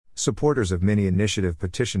Supporters of Mini Initiative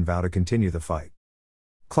petition vow to continue the fight.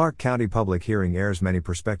 Clark County public hearing airs many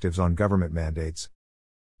perspectives on government mandates.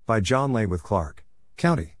 By John Lay with Clark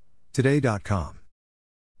County Today.com.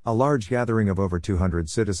 A large gathering of over 200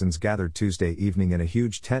 citizens gathered Tuesday evening in a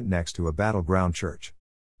huge tent next to a battleground church.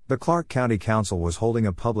 The Clark County Council was holding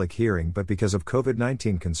a public hearing, but because of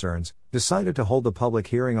COVID-19 concerns, decided to hold the public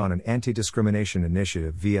hearing on an anti-discrimination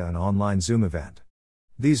initiative via an online Zoom event.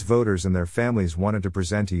 These voters and their families wanted to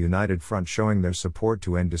present a united front showing their support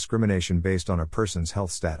to end discrimination based on a person's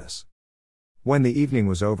health status. When the evening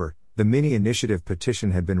was over, the Mini Initiative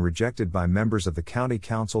petition had been rejected by members of the County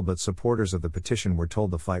Council, but supporters of the petition were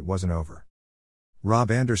told the fight wasn't over.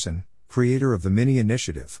 Rob Anderson, creator of the Mini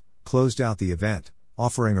Initiative, closed out the event,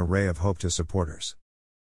 offering a ray of hope to supporters.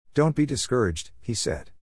 "Don't be discouraged," he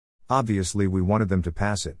said. "Obviously we wanted them to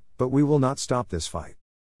pass it, but we will not stop this fight.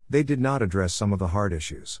 They did not address some of the hard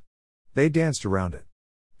issues. They danced around it.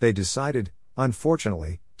 They decided,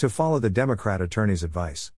 unfortunately, to follow the Democrat attorney's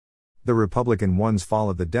advice. The Republican ones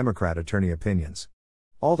followed the Democrat attorney opinions.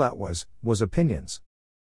 All that was opinions.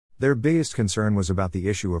 Their biggest concern was about the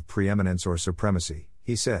issue of preeminence or supremacy,"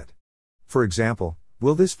 he said. "For example,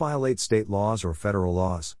 will this violate state laws or federal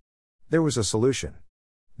laws?" There was a solution.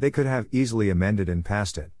 They could have easily amended and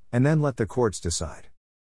passed it, and then let the courts decide.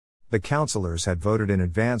 The councilors had voted in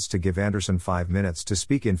advance to give Anderson 5 minutes to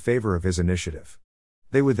speak in favor of his initiative.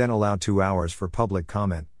 They would then allow 2 hours for public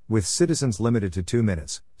comment, with citizens limited to 2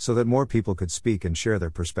 minutes, so that more people could speak and share their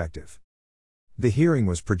perspective. The hearing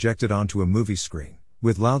was projected onto a movie screen,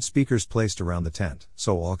 with loudspeakers placed around the tent,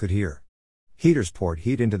 so all could hear. Heaters poured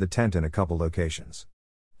heat into the tent in a couple locations.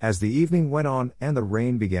 As the evening went on and the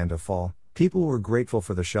rain began to fall, people were grateful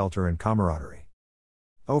for the shelter and camaraderie.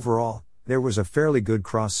 Overall, there was a fairly good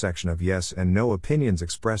cross-section of yes and no opinions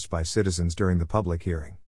expressed by citizens during the public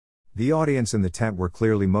hearing. The audience in the tent were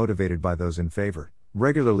clearly motivated by those in favor,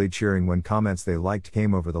 regularly cheering when comments they liked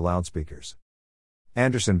came over the loudspeakers.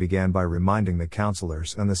 Anderson began by reminding the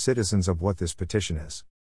councilors and the citizens of what this petition is.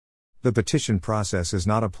 The petition process is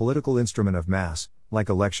not a political instrument of mass, like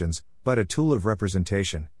elections, but a tool of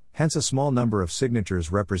representation, hence a small number of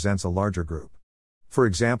signatures represents a larger group. For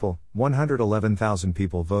example, 111,000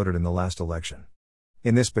 people voted in the last election.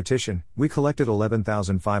 In this petition, we collected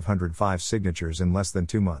 11,505 signatures in less than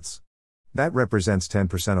 2 months. That represents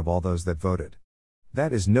 10% of all those that voted.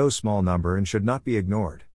 That is no small number and should not be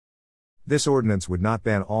ignored. This ordinance would not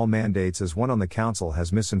ban all mandates, as one on the council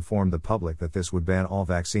has misinformed the public that this would ban all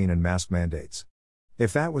vaccine and mask mandates.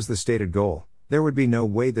 If that was the stated goal, there would be no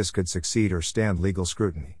way this could succeed or stand legal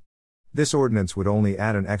scrutiny. This ordinance would only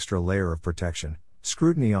add an extra layer of protection,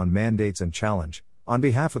 scrutiny on mandates, and challenge, on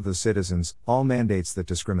behalf of the citizens, all mandates that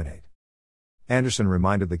discriminate. Anderson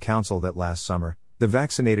reminded the council that last summer, the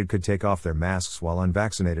vaccinated could take off their masks while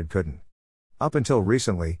unvaccinated couldn't. Up until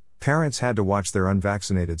recently, parents had to watch their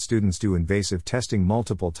unvaccinated students do invasive testing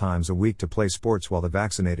multiple times a week to play sports while the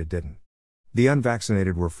vaccinated didn't. The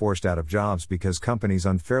unvaccinated were forced out of jobs because companies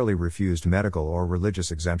unfairly refused medical or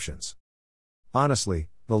religious exemptions. Honestly,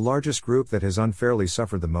 the largest group that has unfairly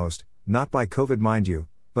suffered the most, not by COVID mind you,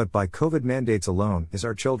 but by COVID mandates alone, is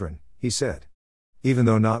our children, he said. Even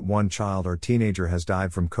though not one child or teenager has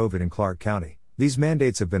died from COVID in Clark County, these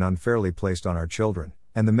mandates have been unfairly placed on our children,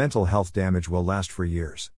 and the mental health damage will last for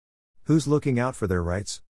years. Who's looking out for their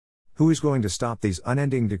rights? Who is going to stop these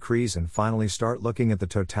unending decrees and finally start looking at the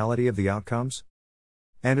totality of the outcomes?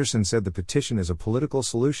 Anderson said the petition is a political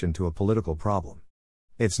solution to a political problem.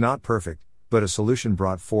 It's not perfect, but a solution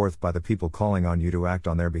brought forth by the people calling on you to act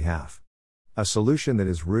on their behalf. A solution that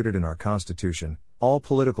is rooted in our Constitution. All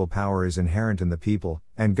political power is inherent in the people,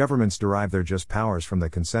 and governments derive their just powers from the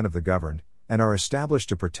consent of the governed, and are established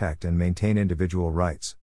to protect and maintain individual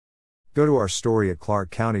rights. Go to our story at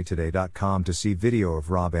clarkcountytoday.com to see video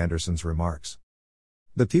of Rob Anderson's remarks.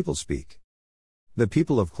 The people speak. The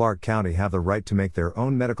people of Clark County have the right to make their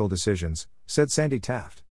own medical decisions, said Sandy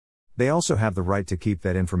Taft. They also have the right to keep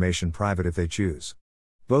that information private if they choose.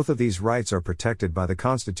 Both of these rights are protected by the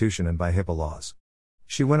Constitution and by HIPAA laws.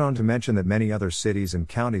 She went on to mention that many other cities and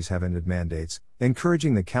counties have ended mandates,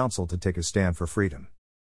 encouraging the council to take a stand for freedom.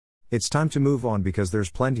 It's time to move on because there's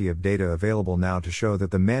plenty of data available now to show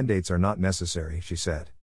that the mandates are not necessary, she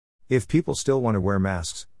said. If people still want to wear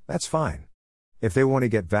masks, that's fine. If they want to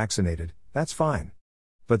get vaccinated, that's fine.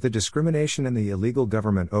 But the discrimination and the illegal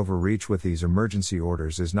government overreach with these emergency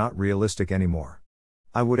orders is not realistic anymore.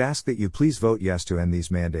 I would ask that you please vote yes to end these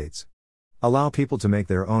mandates. Allow people to make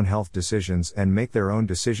their own health decisions and make their own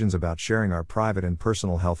decisions about sharing our private and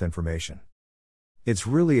personal health information. It's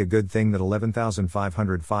really a good thing that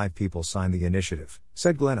 11,505 people signed the initiative,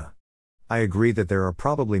 said Glenna. I agree that there are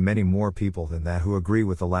probably many more people than that who agree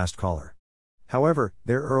with the last caller. However,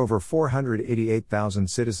 there are over 488,000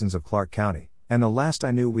 citizens of Clark County, and the last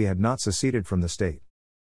I knew we had not seceded from the state.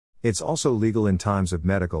 It's also legal in times of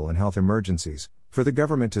medical and health emergencies, for the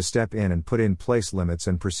government to step in and put in place limits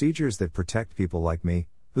and procedures that protect people like me,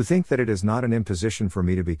 who think that it is not an imposition for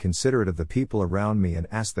me to be considerate of the people around me and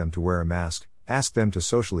ask them to wear a mask, ask them to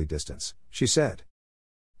socially distance, she said.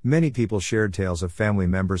 Many people shared tales of family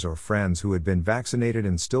members or friends who had been vaccinated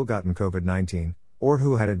and still gotten COVID-19, or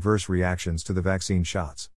who had adverse reactions to the vaccine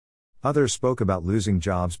shots. Others spoke about losing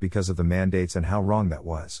jobs because of the mandates and how wrong that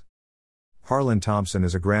was. Harlan Thompson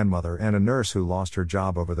is a grandmother and a nurse who lost her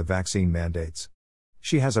job over the vaccine mandates.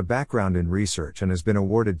 She has a background in research and has been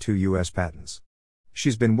awarded 2 U.S. patents.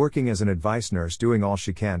 She's been working as an advice nurse doing all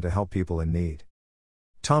she can to help people in need.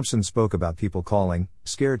 Thompson spoke about people calling,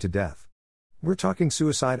 scared to death. We're talking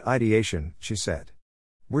suicide ideation, she said.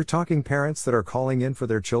 We're talking parents that are calling in for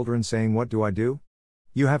their children saying, "What do I do?"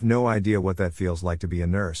 You have no idea what that feels like to be a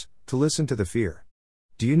nurse, to listen to the fear.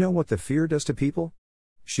 Do you know what the fear does to people?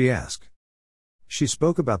 She asked. She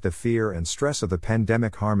spoke about the fear and stress of the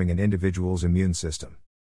pandemic harming an individual's immune system.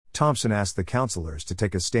 Thompson asked the counselors to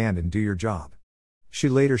take a stand and do your job. She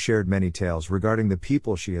later shared many tales regarding the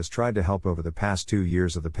people she has tried to help over the past 2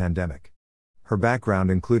 years of the pandemic. Her background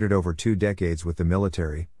included over 2 decades with the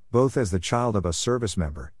military, both as the child of a service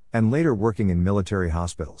member, and later working in military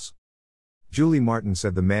hospitals. Julie Martin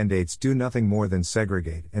said the mandates do nothing more than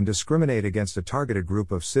segregate and discriminate against a targeted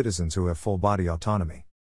group of citizens who have full-body autonomy.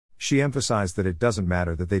 She emphasized that it doesn't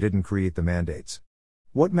matter that they didn't create the mandates.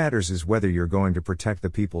 What matters is whether you're going to protect the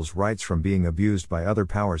people's rights from being abused by other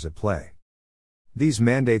powers at play. These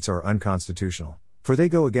mandates are unconstitutional, for they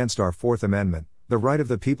go against our Fourth Amendment, the right of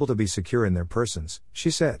the people to be secure in their persons,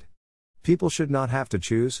 she said. People should not have to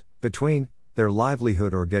choose between their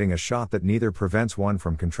livelihood or getting a shot that neither prevents one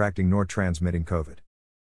from contracting nor transmitting COVID.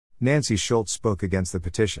 Nancy Schultz spoke against the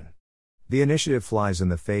petition. The initiative flies in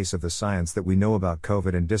the face of the science that we know about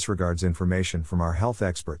COVID and disregards information from our health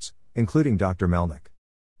experts, including Dr. Melnick.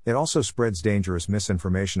 It also spreads dangerous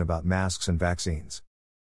misinformation about masks and vaccines.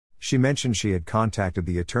 She mentioned she had contacted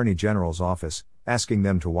the Attorney General's office, asking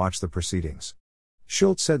them to watch the proceedings.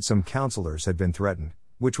 Schultz said some counselors had been threatened,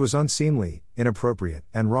 which was unseemly, inappropriate,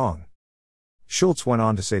 and wrong. Schultz went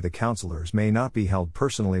on to say the counselors may not be held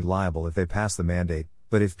personally liable if they pass the mandate,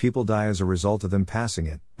 but if people die as a result of them passing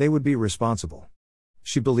it, they would be responsible.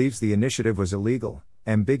 She believes the initiative was illegal,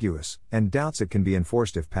 ambiguous, and doubts it can be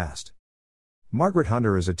enforced if passed. Margaret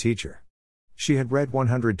Hunter is a teacher. She had read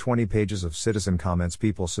 120 pages of citizen comments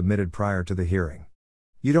people submitted prior to the hearing.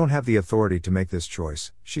 You don't have the authority to make this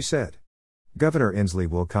choice, she said. Governor Inslee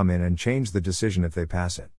will come in and change the decision if they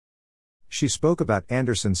pass it. She spoke about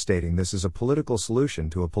Anderson stating this is a political solution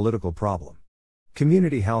to a political problem.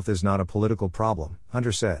 Community health is not a political problem,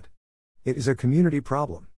 Hunter said. It is a community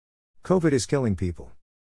problem. COVID is killing people.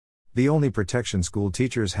 The only protection school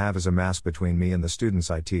teachers have is a mask between me and the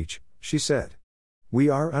students I teach, she said. We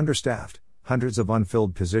are understaffed, hundreds of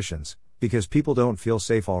unfilled positions, because people don't feel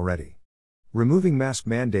safe already. Removing mask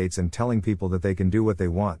mandates and telling people that they can do what they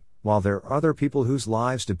want, while there are other people whose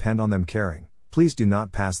lives depend on them caring. Please do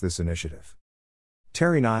not pass this initiative.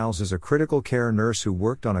 Terry Niles is a critical care nurse who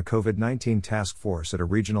worked on a COVID-19 task force at a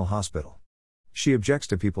regional hospital. She objects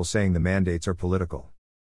to people saying the mandates are political.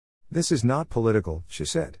 This is not political, she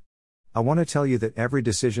said. I want to tell you that every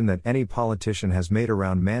decision that any politician has made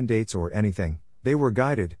around mandates or anything, they were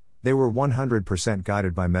 100%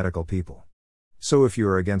 guided by medical people. So if you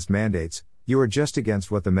are against mandates, you are just against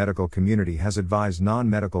what the medical community has advised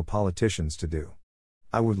non-medical politicians to do.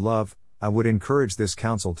 I would encourage this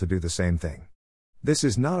council to do the same thing. This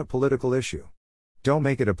is not a political issue. Don't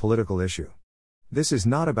make it a political issue. This is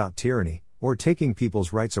not about tyranny, or taking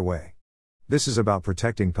people's rights away. This is about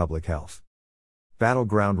protecting public health.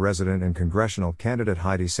 Battleground resident and congressional candidate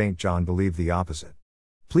Heidi St. John believed the opposite.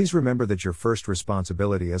 Please remember that your first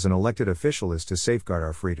responsibility as an elected official is to safeguard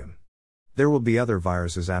our freedom. There will be other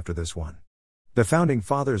viruses after this one. The Founding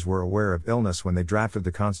Fathers were aware of illness when they drafted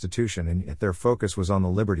the Constitution, and yet their focus was on the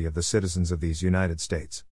liberty of the citizens of these United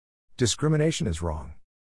States. Discrimination is wrong.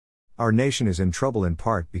 Our nation is in trouble in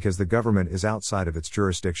part because the government is outside of its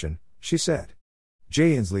jurisdiction, she said.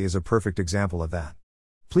 Jay Inslee is a perfect example of that.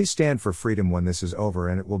 Please stand for freedom when this is over,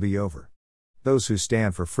 and it will be over. Those who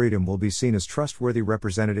stand for freedom will be seen as trustworthy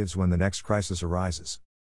representatives when the next crisis arises.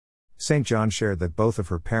 St. John shared that both of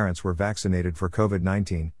her parents were vaccinated for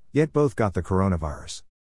COVID-19, yet both got the coronavirus.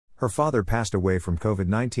 Her father passed away from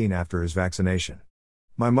COVID-19 after his vaccination.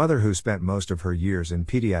 My mother, who spent most of her years in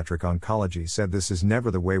pediatric oncology, said this is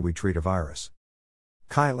never the way we treat a virus.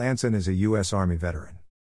 Kyle Anson is a U.S. Army veteran.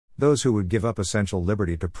 Those who would give up essential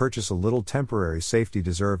liberty to purchase a little temporary safety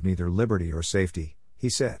deserve neither liberty or safety, he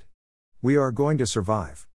said. We are going to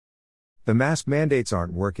survive. The mask mandates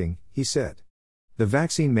aren't working, he said. The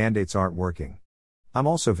vaccine mandates aren't working. I'm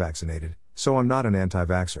also vaccinated, so I'm not an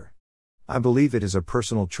anti-vaxxer. I believe it is a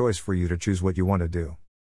personal choice for you to choose what you want to do.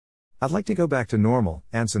 I'd like to go back to normal,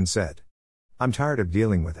 Anson said. I'm tired of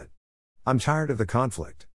dealing with it. I'm tired of the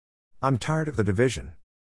conflict. I'm tired of the division.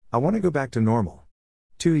 I want to go back to normal.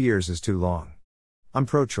 2 years is too long. I'm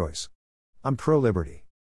pro-choice. I'm pro-liberty.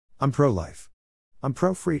 I'm pro-life. I'm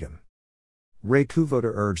pro-freedom. Ray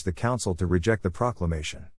Kubota urged the council to reject the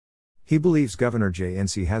proclamation. He believes Governor Jay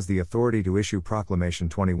Inslee has the authority to issue Proclamation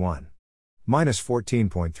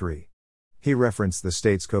 21-14.3. He referenced the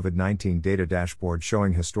state's COVID-19 data dashboard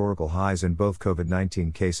showing historical highs in both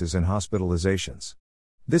COVID-19 cases and hospitalizations.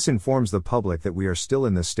 This informs the public that we are still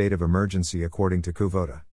in the state of emergency, according to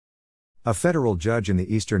Kubota. A federal judge in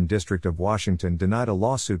the Eastern District of Washington denied a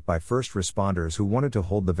lawsuit by first responders who wanted to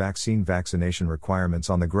hold the vaccination requirements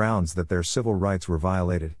on the grounds that their civil rights were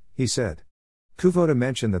violated, he said. Kubota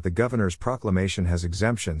mentioned that the governor's proclamation has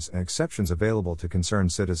exemptions and exceptions available to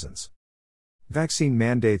concerned citizens. Vaccine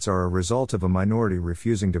mandates are a result of a minority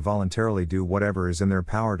refusing to voluntarily do whatever is in their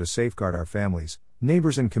power to safeguard our families,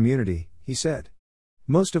 neighbors, and community, he said.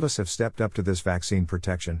 Most of us have stepped up to this vaccine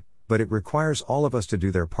protection, but it requires all of us to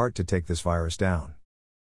do their part to take this virus down.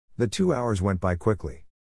 The 2 hours went by quickly.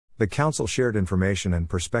 The council shared information and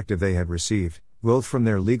perspective they had received, both from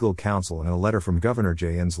their legal counsel and a letter from Governor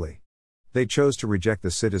Jay Inslee. They chose to reject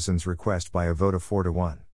the citizens' request by a vote of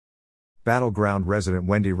 4-1. Battleground resident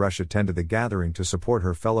Wendy Rush attended the gathering to support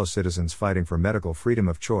her fellow citizens fighting for medical freedom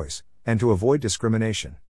of choice, and to avoid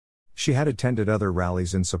discrimination. She had attended other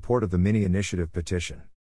rallies in support of the mini-initiative petition.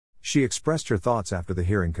 She expressed her thoughts after the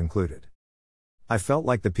hearing concluded. I felt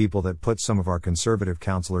like the people that put some of our conservative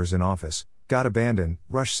counselors in office got abandoned,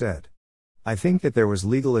 Rush said. I think that there was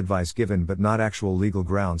legal advice given but not actual legal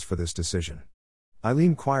grounds for this decision.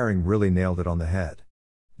 Eileen Quiring really nailed it on the head.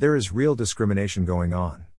 There is real discrimination going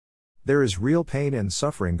on. There is real pain and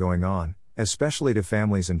suffering going on, especially to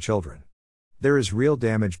families and children. There is real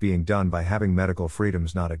damage being done by having medical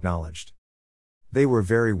freedoms not acknowledged. They were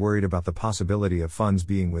very worried about the possibility of funds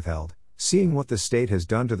being withheld, seeing what the state has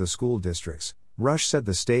done to the school districts. Rush said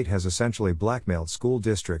the state has essentially blackmailed school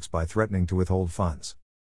districts by threatening to withhold funds.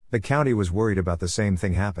 The county was worried about the same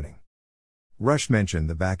thing happening. Rush mentioned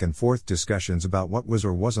the back-and-forth discussions about what was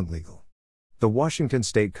or wasn't legal. The Washington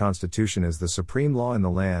state constitution is the supreme law in the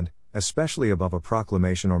land, especially above a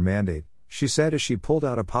proclamation or mandate, she said as she pulled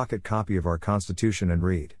out a pocket copy of our constitution and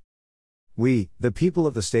read. We, the people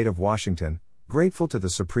of the state of Washington, grateful to the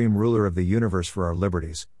supreme ruler of the universe for our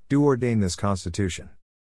liberties, do ordain this constitution.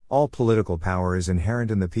 All political power is inherent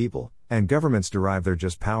in the people, and governments derive their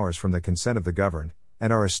just powers from the consent of the governed,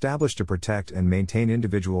 and are established to protect and maintain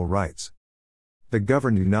individual rights. The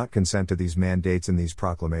governed do not consent to these mandates and these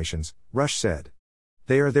proclamations, Rush said.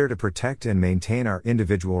 They are there to protect and maintain our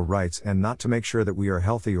individual rights and not to make sure that we are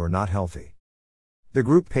healthy or not healthy. The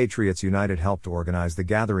group Patriots United helped organize the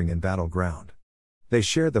gathering in Battleground. They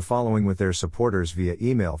shared the following with their supporters via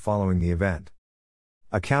email following the event.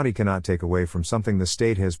 A county cannot take away from something the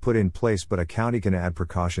state has put in place, but a county can add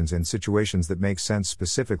precautions in situations that make sense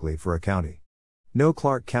specifically for a county. No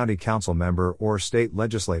Clark County Council member or state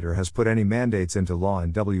legislator has put any mandates into law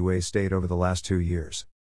in WA state over the last 2 years.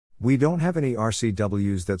 We don't have any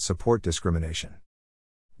RCWs that support discrimination.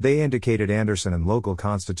 They indicated Anderson and local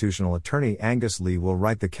constitutional attorney Angus Lee will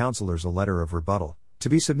write the councilors a letter of rebuttal, to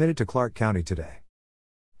be submitted to Clark County today.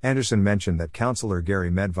 Anderson mentioned that Councilor Gary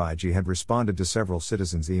Medvigi had responded to several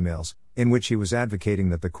citizens' emails, in which he was advocating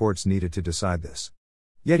that the courts needed to decide this.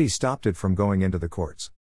 Yet he stopped it from going into the courts.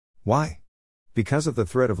 Why? Because of the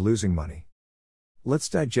threat of losing money. Let's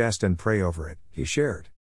digest and pray over it, he shared.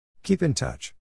 Keep in touch.